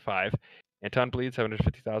 2.5. Anton Bleed,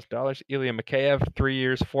 $750,000. Ilya Mikheyev, 3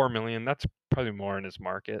 years, $4 million. That's probably more in his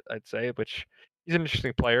market, I'd say, which he's an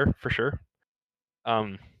interesting player for sure.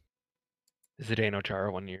 Zdeno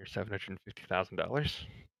Chara, 1 year, $750,000.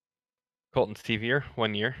 Colton Sevier,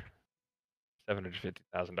 1 year,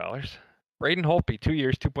 $750,000. Braden Holtby, 2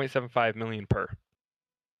 years, $2.75 million per.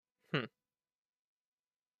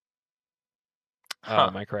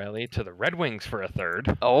 Mike Riley to the Red Wings for a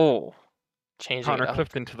third. Oh, changing Connor it up.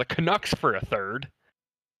 Clifton to the Canucks for a third.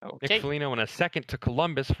 Okay. Nick Foligno in a second to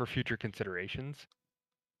Columbus for future considerations.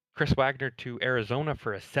 Chris Wagner to Arizona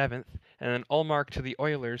for a seventh. And then Ullmark to the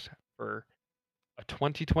Oilers for a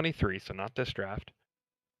 2023, so not this draft,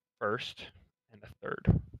 first and a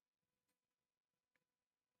third.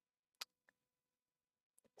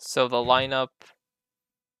 So the lineup.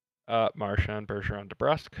 Marchand, Bergeron,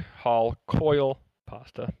 DeBrusk, Hall, Coyle,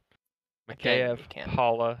 Pasta, Mikheyev,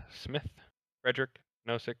 Holla, Smith, Frederick,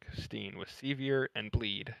 Nosek, Steen with Sevier and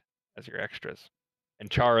Bleed as your extras. And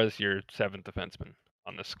Chara's your seventh defenseman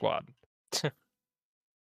on this squad.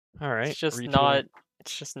 All right. It's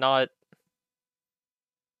just not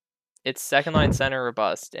It's second line center or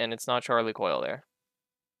bust, and it's not Charlie Coyle there.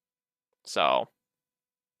 So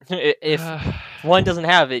if one doesn't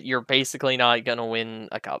have it, you're basically not gonna win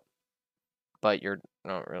a cup. But you're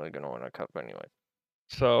not really gonna win a cup anyway.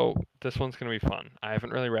 So this one's gonna be fun. I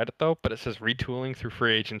haven't really read it though, but it says retooling through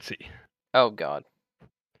free agency. Oh God.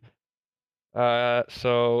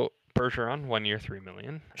 So Bergeron, 1 year, $3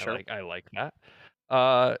 million. Sure. I like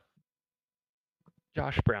that.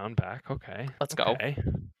 Josh Brown back. Okay. Let's go. Okay.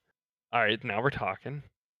 All right, now we're talking.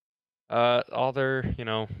 All their,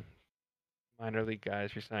 minor league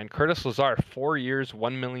guys resigned. Curtis Lazar, 4 years,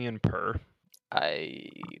 $1 million per.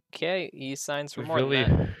 Okay, he signs for more than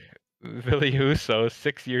that. Ville Husso,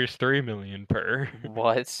 6 years, $3 million per.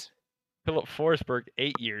 What? Philip Forsberg,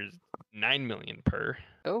 8 years, $9 million per.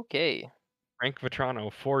 Okay. Frank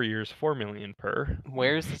Vetrano, 4 years, $4 million per.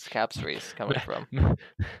 Where's this cap space coming from?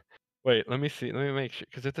 Wait, let me see. Let me make sure,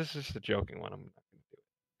 because if this is just a joking one, I'm not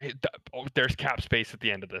gonna do it. Oh, there's cap space at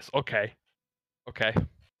the end of this. Okay. Okay.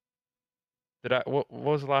 What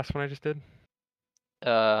was the last one I just did?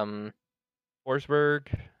 Forsberg.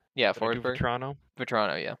 Yeah, Did I do Forsberg. Vetrano.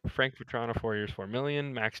 Vetrano, yeah. Frank Vetrano, 4 years, $4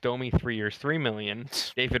 million. Max Domi, 3 years, $3 million.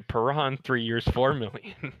 David Perron, 3 years, $4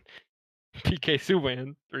 million. PK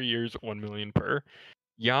Subban, 3 years, $1 million per.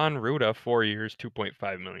 Jan Ruda, 4 years,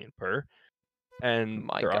 $2.5 million per. And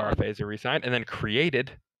My their God. RFAs are re-signed. And then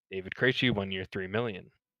created David Krejci, 1 year, $3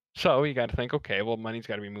 million. So you got to think, okay, well, money's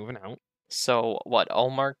got to be moving out. So what?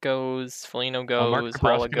 Allmark goes, Foligno Allmark, goes,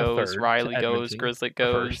 Holla Nebraska, goes, third, Riley to goes, Edmonton, Grizzly for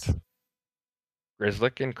goes. first.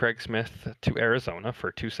 Grzelcyk and Craig Smith to Arizona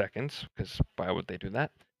for 2 seconds, because why would they do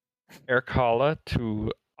that? Eric Holla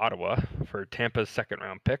to Ottawa for Tampa's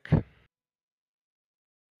second-round pick.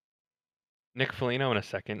 Nick Foligno in a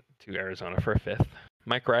second to Arizona for a fifth.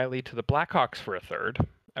 Mike Riley to the Blackhawks for a third.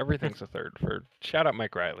 Everything's a third. Shout out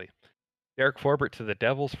Mike Riley. Derek Forbert to the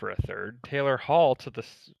Devils for a third. Taylor Hall to the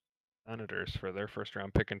Senators for their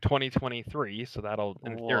first-round pick in 2023, so that'll,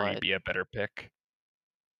 in theory, be a better pick.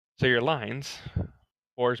 So your lines,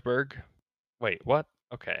 Forsberg. Wait, what?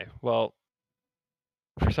 Okay, well,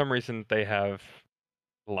 for some reason they have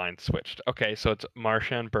the lines switched. Okay, so it's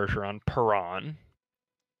Marchand, Bergeron, Perron.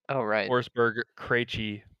 Oh right. Forsberg,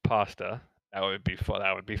 Krejci, Pasta. That would be fun.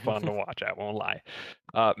 That would be fun to watch. I won't lie.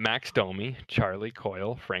 Max Domi, Charlie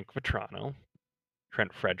Coyle, Frank Vetrano,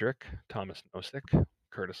 Trent Frederick, Thomas Nosek,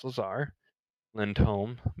 Curtis Lazar,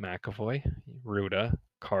 Lindholm, McAvoy, Ruda,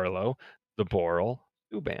 Carlo, Zaboral,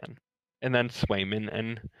 Subban, and then Swayman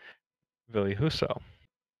and Ville Husso.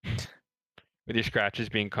 With your scratches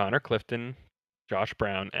being Connor Clifton, Josh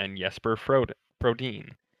Brown, and Jesper Frodin.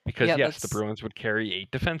 Because Yeah, yes, the Bruins would carry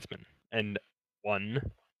 8 defensemen and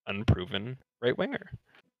 1 unproven right winger.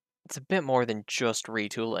 It's a bit more than just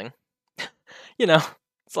retooling.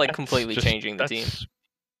 It's like completely changing the team.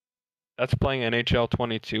 That's playing NHL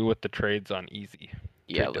 22 with the trades on easy.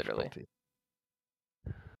 Yeah, literally. Difficulty.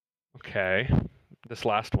 Okay, this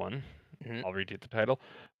last one. Mm-hmm. I'll read you the title.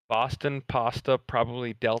 Boston Pasta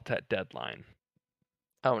probably dealt at deadline.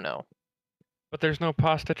 Oh no. But there's no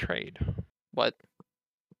Pasta trade. What?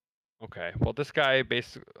 Okay, well this guy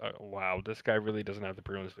basically, wow, this guy really doesn't have the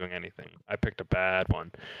Bruins doing anything. I picked a bad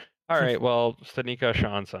one. All right, well, Stanika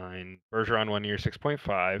Sean signed. Bergeron 1 year,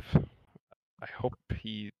 6.5. I hope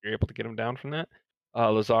you're able to get him down from that.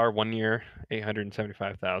 Lazar 1 year,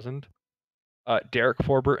 875,000. Derek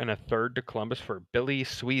Forbert and a third to Columbus for Billy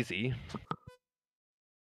Sweezy.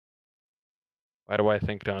 Why do I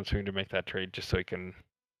think Don Sweeney to make that trade just so he can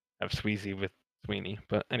have Sweezy with Sweeney?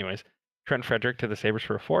 But anyways, Trent Frederick to the Sabres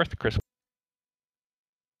for a fourth.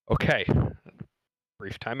 Okay,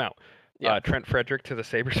 brief timeout. Yeah. Trent Frederick to the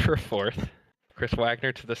Sabres for a fourth. Chris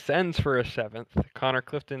Wagner to the Sens for a seventh. Connor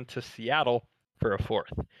Clifton to Seattle for a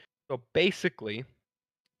fourth. So basically,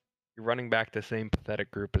 you're running back the same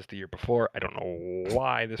pathetic group as the year before. I don't know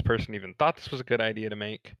why this person even thought this was a good idea to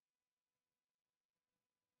make.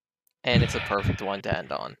 And it's a perfect one to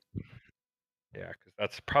end on. Yeah, because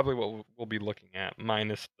that's probably what we'll be looking at,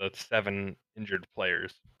 minus the 7 injured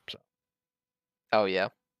players. So. Oh, yeah.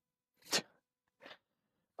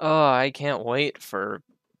 Oh, I can't wait for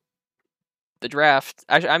the draft.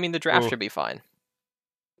 I mean, the draft should be fine.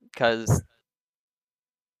 Because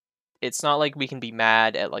it's not like we can be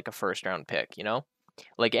mad at, like, a first-round pick, you know?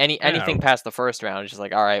 Like, anything past the first round is just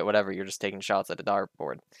like, all right, whatever, you're just taking shots at the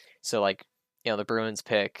dartboard. So, like, the Bruins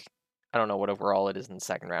pick, I don't know what overall it is in the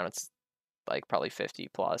second round. It's, like, probably 50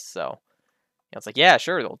 plus, so... it's like, yeah,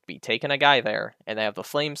 sure, they'll be taking a guy there. And they have the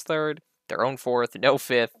Flames third, their own fourth, no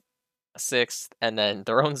fifth, a sixth, and then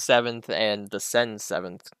their own seventh, and the Sens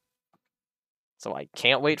seventh. So I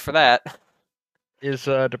can't wait for that. Is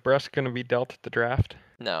DeBrusk going to be dealt at the draft?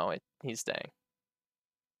 No, he's staying.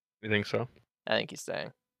 You think so? I think he's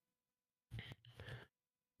staying.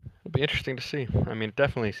 It'll be interesting to see. I mean, it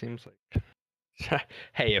definitely seems like.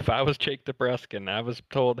 Hey, if I was Jake DeBrusk and I was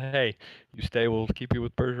told, "Hey, you stay, we'll keep you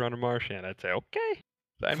with Bergeron and Marchand," I'd say, "Okay,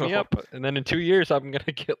 sign me up." And then in 2 years, I'm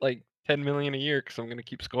gonna get like 10 million a year because I'm gonna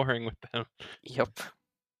keep scoring with them. Yep.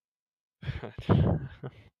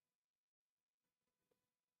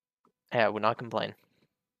 Yeah, I would not complain.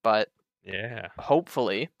 But Yeah.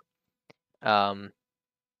 hopefully, by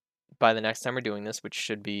the next time we're doing this, which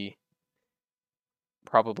should be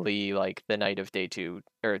probably like the night of day 2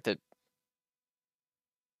 or the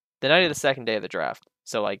night of the second day of the draft.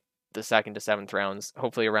 So like the 2nd to 7th rounds,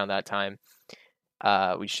 hopefully around that time,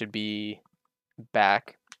 we should be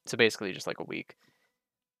back. So basically just like a week.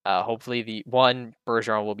 Hopefully the 1,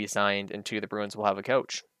 Bergeron will be signed, and 2, the Bruins will have a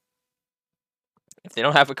coach. If they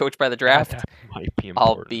don't have a coach by the draft, that might be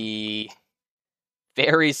important. I'll be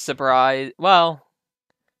very surprised. Well,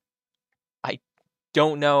 I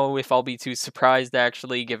don't know if I'll be too surprised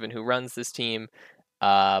actually, given who runs this team.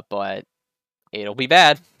 But it'll be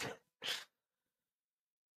bad.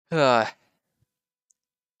 And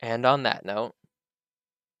on that note,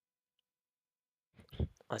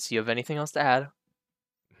 unless you have anything else to add,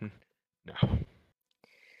 No. Don't.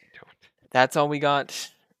 That's all we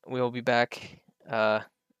got. We'll be back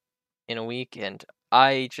in a week, and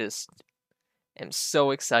I just am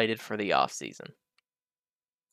so excited for the off season.